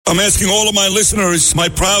I'm asking all of my listeners, my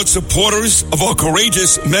proud supporters of our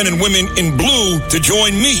courageous men and women in blue, to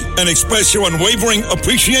join me and express your unwavering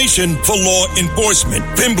appreciation for law enforcement.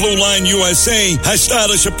 Thin Blue Line USA has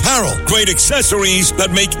stylish apparel, great accessories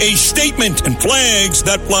that make a statement, and flags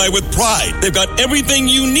that fly with pride. They've got everything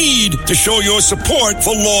you need to show your support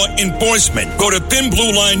for law enforcement. Go to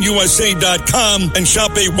thinbluelineusa.com and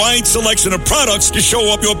shop a wide selection of products to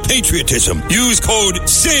show up your patriotism. Use code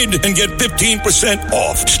SID and get 15%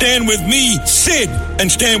 off. Stand with me, Sid,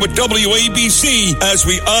 and stand with WABC as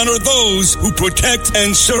we honor those who protect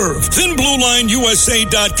and serve.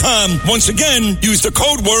 thinbluelineusa.com. Once again, use the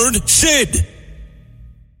code word SID.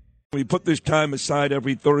 We put this time aside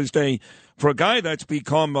every Thursday for a guy that's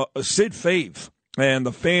become a Sid fave, and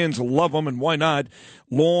the fans love him, and why not?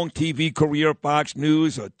 Long TV career, Fox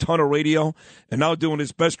News, a ton of radio, and now doing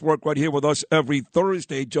his best work right here with us every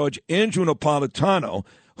Thursday, Judge Andrew Napolitano,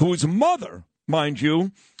 whose mother, mind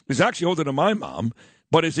you, is actually older than my mom,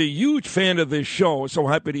 but is a huge fan of this show. So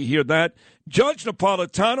happy to hear that. Judge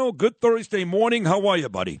Napolitano, good Thursday morning. How are you,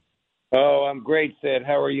 buddy? Oh, I'm great, Sid.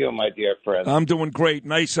 How are you, my dear friend? I'm doing great.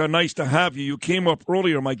 Nice to have you. You came up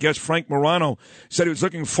earlier. My guest, Frank Morano, said he was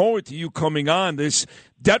looking forward to you coming on. This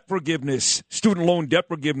debt forgiveness, student loan debt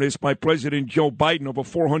forgiveness by President Joe Biden, over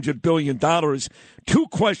 $400 billion. Two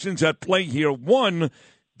questions at play here. One,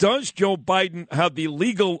 does Joe Biden have the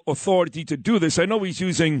legal authority to do this? I know he's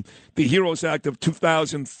using the HEROES Act of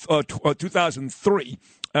 2003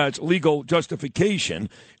 as legal justification.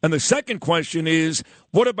 And the second question is,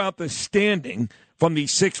 what about the standing from the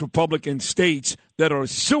 6 Republican states that are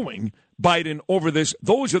suing Biden over this?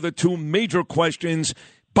 Those are the two major questions.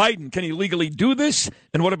 Biden, can he legally do this?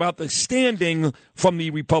 And what about the standing from the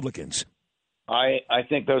Republicans? I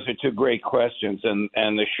think those are two great questions, and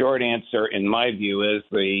the short answer, in my view, is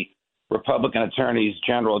the Republican attorneys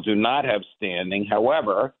general do not have standing.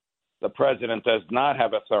 However, the president does not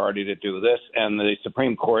have authority to do this, and the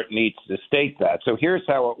Supreme Court needs to state that. So here's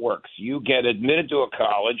how it works. You get admitted to a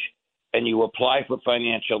college, and you apply for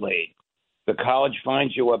financial aid. The college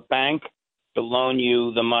finds you a bank to loan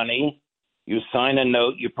you the money. You sign a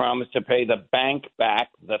note. You promise to pay the bank back.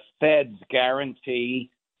 The feds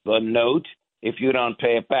guarantee the note. If you don't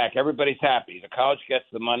pay it back, everybody's happy. The college gets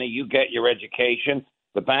the money, you get your education,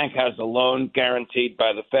 the bank has a loan guaranteed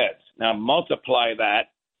by the feds. Now multiply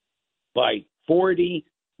that by 40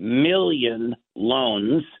 million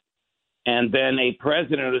loans, and then a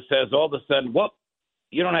president who says all of a sudden, well,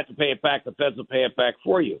 you don't have to pay it back, the feds will pay it back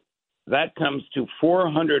for you. That comes to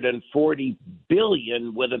 $440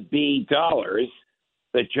 billion with a B dollars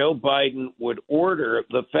that Joe Biden would order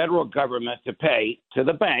the federal government to pay to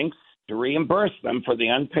the banks to reimburse them for the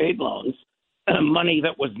unpaid loans, money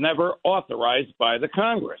that was never authorized by the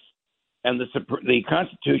Congress. And the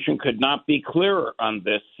Constitution could not be clearer on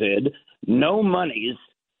this, Sid. No monies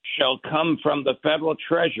shall come from the federal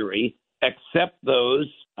treasury except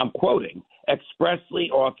those, I'm quoting, expressly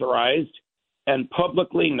authorized and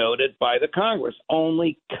publicly noted by the Congress.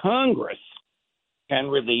 Only Congress can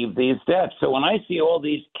relieve these debts. So when I see all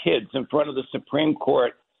these kids in front of the Supreme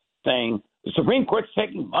Court saying, the Supreme Court's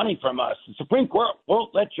taking money from us, the Supreme Court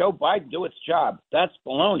won't let Joe Biden do its job, that's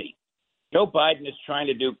baloney. Joe Biden is trying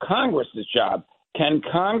to do Congress's job. Can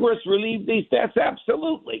Congress relieve these debts?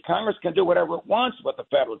 Absolutely. Congress can do whatever it wants with the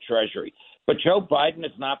federal treasury. But Joe Biden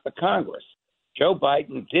is not the Congress. Joe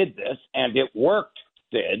Biden did this, and it worked,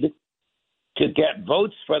 to get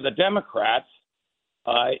votes for the Democrats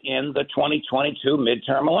in the 2022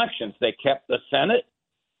 midterm elections. They kept the Senate,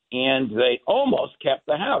 and they almost kept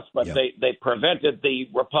the House, but they prevented the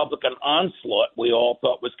Republican onslaught we all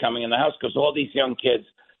thought was coming in the House because all these young kids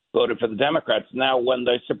voted for the Democrats. Now, when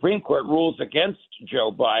the Supreme Court rules against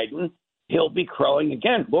Joe Biden, he'll be crowing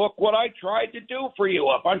again. Look what I tried to do for you.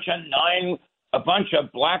 A bunch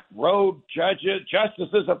of black-robed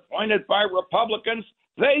justices appointed by Republicans.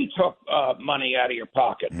 They took money out of your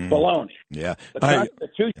pocket. Baloney. Yeah. The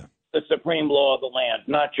Constitution, the supreme law of the land,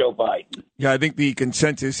 not Joe Biden. Yeah, I think the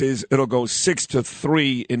consensus is it'll go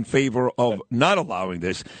 6-3 in favor of not allowing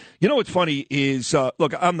this. You know what's funny is,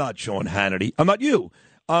 look, I'm not Sean Hannity. I'm not you.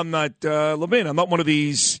 I'm not Levin. I'm not one of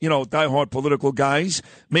these, diehard political guys.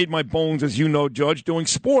 Made my bones, as you know, Judge, doing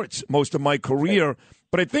sports most of my career.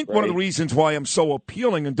 But I think one of the reasons why I'm so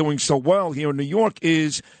appealing and doing so well here in New York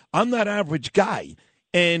is I'm that average guy.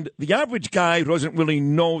 And the average guy who doesn't really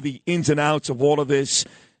know the ins and outs of all of this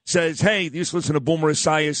says, hey, you just listen to Boomer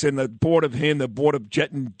Esiason and the board of him, the board of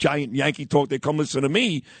Jet and Giant Yankee Talk. They come listen to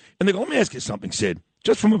me. And they go, let me ask you something, Sid,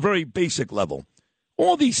 just from a very basic level.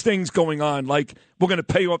 All these things going on, like we're going to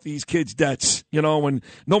pay off these kids' debts, and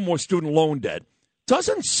no more student loan debt.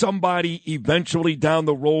 doesn't somebody eventually down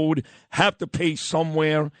the road have to pay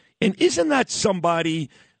somewhere? And isn't that somebody,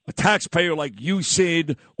 a taxpayer like you,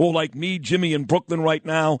 Sid, or like me, Jimmy, in Brooklyn right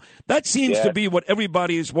now? That seems to be what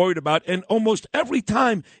everybody is worried about. And almost every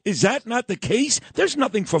time, is that not the case? There's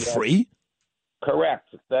nothing for free.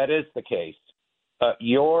 Correct. That is the case.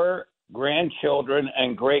 Your grandchildren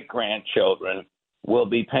and great-grandchildren will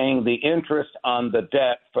be paying the interest on the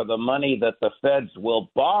debt for the money that the feds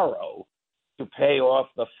will borrow to pay off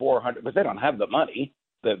the 400, but they don't have the money.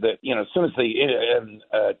 As soon as the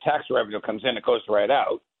tax revenue comes in, it goes right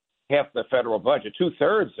out. Half the federal budget,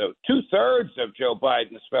 two-thirds of Joe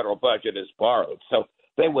Biden's federal budget is borrowed. So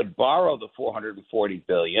they would borrow the $440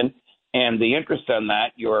 billion, and the interest on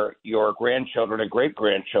that, your grandchildren and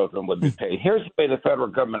great-grandchildren would be paid. Here's the way the federal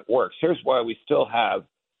government works. Here's why we still have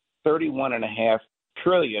 $31.5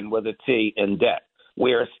 trillion with a T in debt.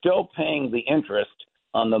 We are still paying the interest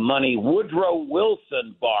on the money Woodrow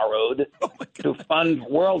Wilson borrowed to fund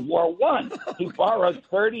World War I. He borrowed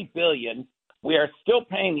 $30 billion. We are still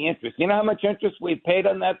paying the interest. You know how much interest we paid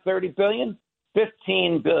on that $30 billion?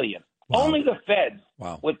 $15 billion. Wow. Only the feds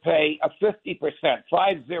would pay a 50%,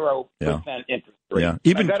 50% interest rate. Yeah.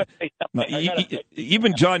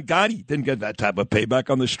 Even John Gotti didn't get that type of payback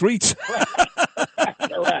on the streets.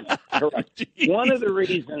 Correct. One of the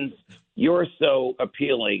reasons you're so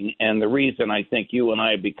appealing, and the reason I think you and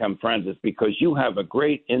I have become friends, is because you have a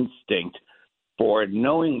great instinct for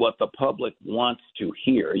knowing what the public wants to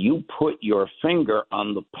hear. You put your finger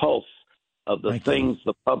on the pulse of the things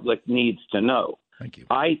the public needs to know. Thank you.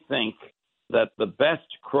 I think that the best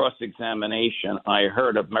cross-examination I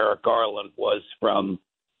heard of Merrick Garland was from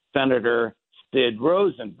Senator Sid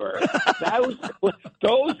Rosenberg.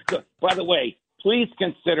 Those, by the way, please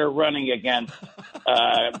consider running against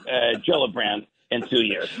Gillibrand in 2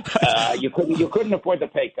 years. You couldn't afford the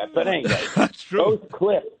pay cut, but anyway, that's true.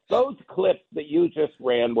 Those clips that you just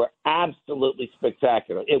ran were absolutely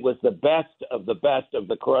spectacular. It was the best of the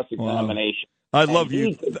cross-examination. Wow. I love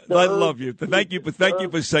you. I love you. Thank you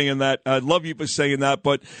for saying that. I love you for saying that.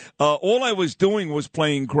 But all I was doing was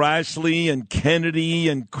playing Grassley and Kennedy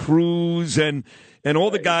and Cruz and all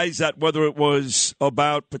the guys that, whether it was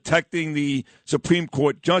about protecting the Supreme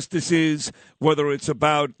Court justices, whether it's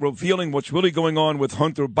about revealing what's really going on with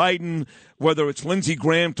Hunter Biden, whether it's Lindsey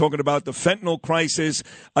Graham talking about the fentanyl crisis.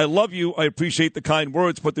 I love you. I appreciate the kind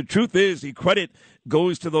words. But the truth is, the credit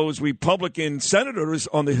goes to those Republican senators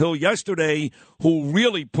on the Hill yesterday who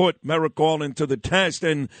really put Merrick Garland to the test.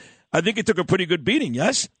 And I think he took a pretty good beating,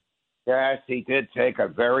 yes? Yes, he did take a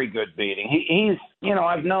very good beating. He's,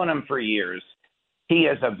 I've known him for years. He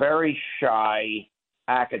is a very shy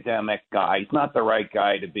academic guy. He's not the right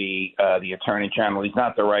guy to be the Attorney General. He's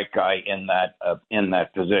not the right guy in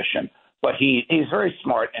that position. But he's very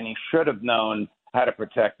smart, and he should have known how to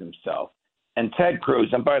protect himself. And Ted Cruz,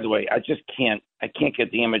 and by the way, I can't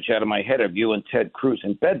get the image out of my head of you and Ted Cruz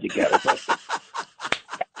in bed together.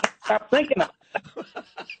 Stop thinking of it.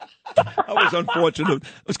 That was unfortunate.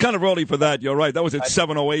 It was kind of early for that. You're right. That was at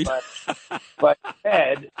 7:08. But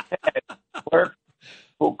Ted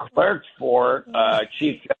who clerked for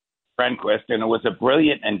Chief Justice Rehnquist, and was a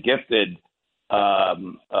brilliant and gifted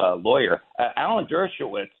lawyer. Alan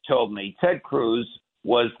Dershowitz told me Ted Cruz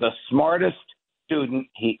was the smartest student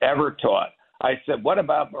he ever taught. I said, what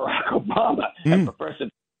about Barack Obama? And Professor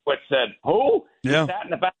Dershowitz said, who? Yeah. He sat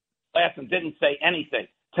in the back of the class and didn't say anything.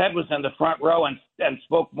 Ted was in the front row and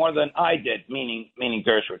spoke more than I did, meaning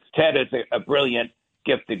Dershowitz. Ted is a brilliant,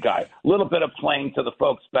 gifted guy. A little bit of playing to the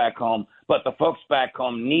folks back home, but the folks back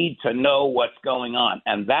home need to know what's going on.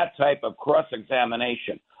 And that type of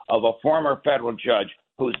cross-examination of a former federal judge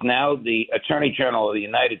who's now the Attorney General of the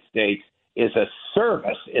United States is a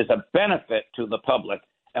service, is a benefit to the public.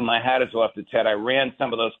 And my hat is off to Ted. I ran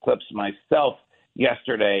some of those clips myself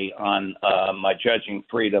yesterday on my Judging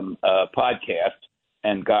Freedom podcast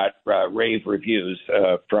and got rave reviews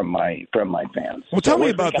from my fans. Well, tell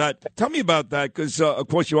me about that. Tell me about that, because, of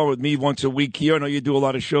course, you are with me once a week here. I know you do a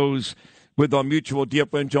lot of shows with our mutual dear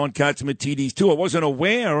friend John Catsimatidis, too. I wasn't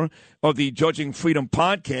aware of the Judging Freedom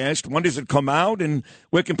podcast. When does it come out, and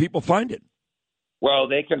where can people find it? Well,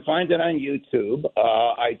 they can find it on YouTube.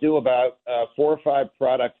 I do about 4 or 5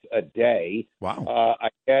 products a day. Wow! I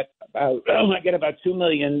get about 2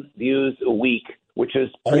 million views a week, which is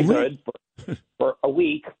pretty good for a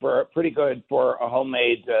week. Pretty good for a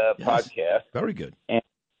homemade podcast. Very good. And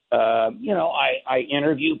I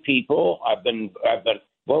interview people. I've been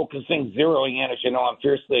focusing, zeroing in. As you know, I'm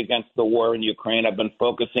fiercely against the war in Ukraine. I've been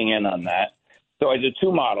focusing in on that. So I do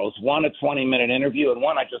 2 models: one a 20-minute interview, and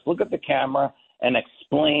one I just look at the camera and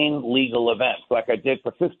explain legal events, like I did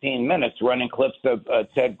for 15 minutes running clips of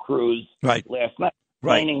Ted Cruz last night,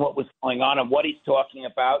 explaining what was going on and what he's talking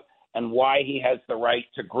about and why he has the right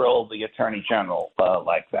to grill the attorney general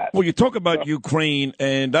like that. Well, you talk about Ukraine,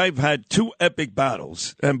 and I've had two epic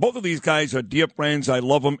battles, and both of these guys are dear friends. I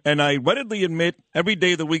love them, and I readily admit every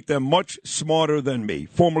day of the week they're much smarter than me.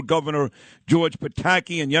 Former Governor George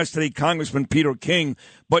Pataki and yesterday Congressman Peter King,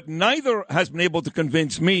 but neither has been able to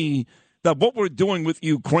convince me that what we're doing with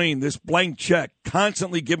Ukraine, this blank check,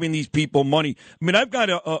 constantly giving these people money. I mean, I've got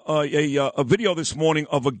a video this morning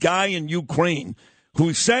of a guy in Ukraine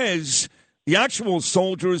who says the actual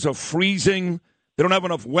soldiers are freezing. They don't have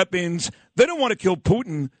enough weapons. They don't want to kill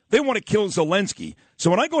Putin. They want to kill Zelensky. So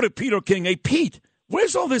when I go to Peter King, hey, Pete,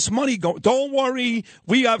 where's all this money going? Don't worry.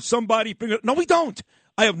 We have somebody. No, we don't.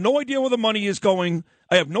 I have no idea where the money is going.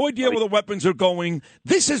 I have no idea where the weapons are going.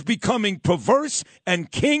 This is becoming perverse,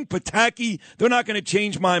 and King, Pataki, they're not going to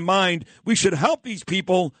change my mind. We should help these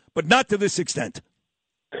people, but not to this extent.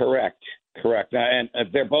 Correct. And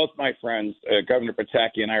they're both my friends. Governor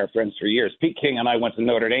Pataki and I are friends for years. Pete King and I went to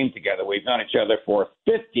Notre Dame together. We've known each other for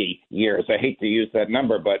 50 years. I hate to use that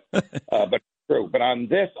number, but it's true. But on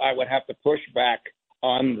this, I would have to push back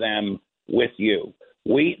on them with you.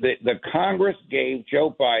 The Congress gave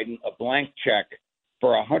Joe Biden a blank check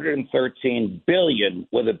for $113 billion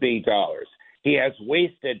with a B dollars. He has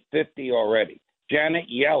wasted 50 already. Janet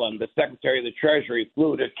Yellen, the Secretary of the Treasury,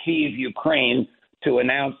 flew to Kyiv, Ukraine, to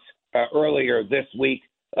announce earlier this week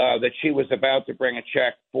that she was about to bring a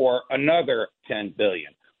check for another $10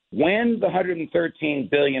 billion. When the $113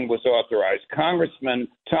 billion was authorized, Congressman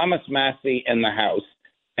Thomas Massey in the House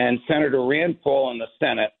and Senator Rand Paul in the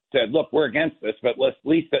Senate said, look, we're against this, but let's at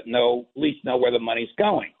least know where the money's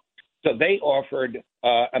going. So they offered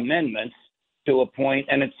amendments to appoint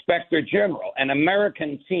an inspector general, an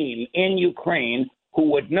American team in Ukraine who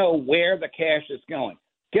would know where the cash is going.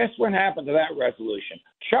 Guess what happened to that resolution?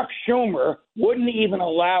 Chuck Schumer wouldn't even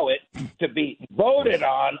allow it to be voted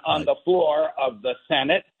on the floor of the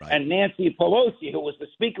Senate, and Nancy Pelosi, who was the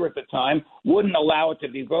speaker at the time, wouldn't allow it to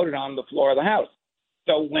be voted on the floor of the House.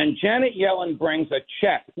 So when Janet Yellen brings a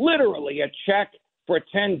check, literally a check for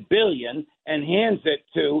 $10 billion, and hands it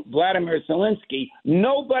to Vladimir Zelensky,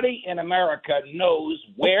 nobody in America knows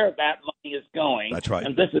where that money is going. That's right.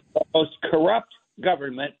 And this is the most corrupt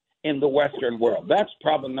government in the Western world. That's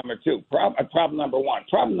problem number two. Problem number one.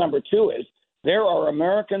 Problem number two is there are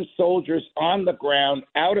American soldiers on the ground,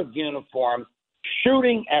 out of uniform,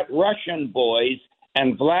 shooting at Russian boys,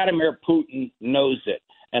 and Vladimir Putin knows it.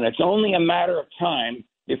 And it's only a matter of time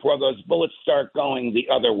before those bullets start going the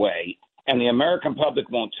other way. And the American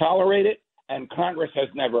public won't tolerate it, and Congress has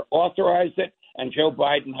never authorized it, and Joe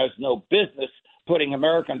Biden has no business putting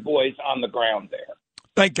American boys on the ground there.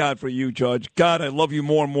 Thank God for you, Judge. God, I love you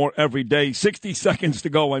more and more every day. 60 seconds to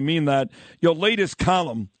go. I mean that. Your latest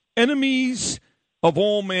column, Enemies of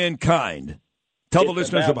All Mankind. Tell the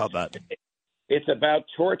listeners about that. It's about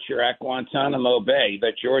torture at Guantanamo Bay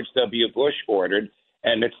that George W. Bush ordered,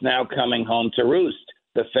 and it's now coming home to roost.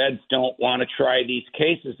 The feds don't want to try these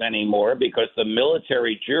cases anymore because the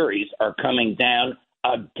military juries are coming down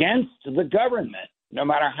against the government, no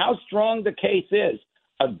matter how strong the case is,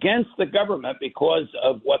 against the government because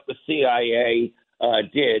of what the CIA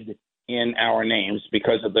did in our names,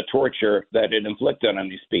 because of the torture that it inflicted on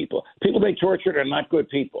these people. People they tortured are not good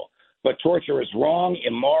people, but torture is wrong,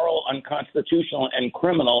 immoral, unconstitutional, and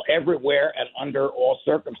criminal everywhere and under all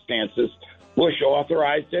circumstances. Bush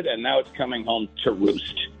authorized it, and now it's coming home to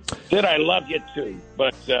roost. Sid, I love you too,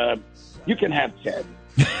 but you can have Ted.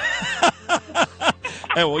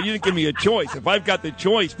 Hey, well, you didn't give me a choice. If I've got the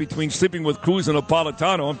choice between sleeping with Cruz and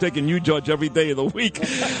Napolitano, I'm taking you, Judge, every day of the week.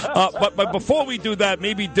 But before we do that,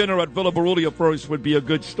 maybe dinner at Villa Barulia first would be a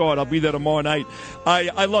good start. I'll be there tomorrow night.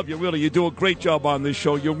 I love you, really. You do a great job on this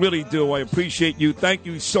show. You really do. I appreciate you. Thank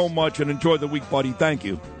you so much, and enjoy the week, buddy. Thank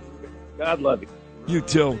you. God love you. You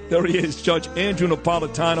too. There he is, Judge Andrew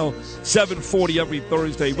Napolitano, 7:40 every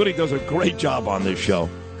Thursday. He really does a great job on this show.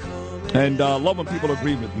 And love when people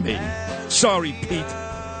agree with me. Sorry, Pete.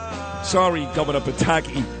 Sorry, Governor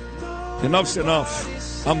Pataki. Enough's enough.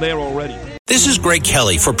 I'm there already. This is Greg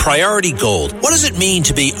Kelly for Priority Gold. What does it mean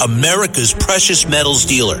to be America's precious metals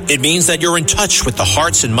dealer? It means that you're in touch with the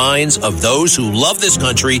hearts and minds of those who love this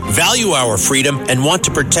country, value our freedom, and want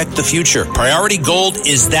to protect the future. Priority Gold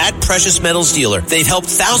is that precious metals dealer. They've helped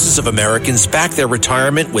thousands of Americans back their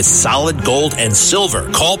retirement with solid gold and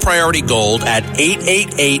silver. Call Priority Gold at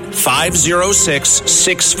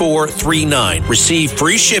 888-506-6439. Receive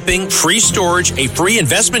free shipping, free storage, a free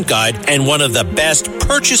investment guide, and one of the best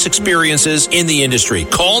purchase experiences in the industry.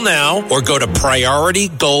 Call now or go to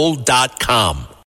PriorityGold.com.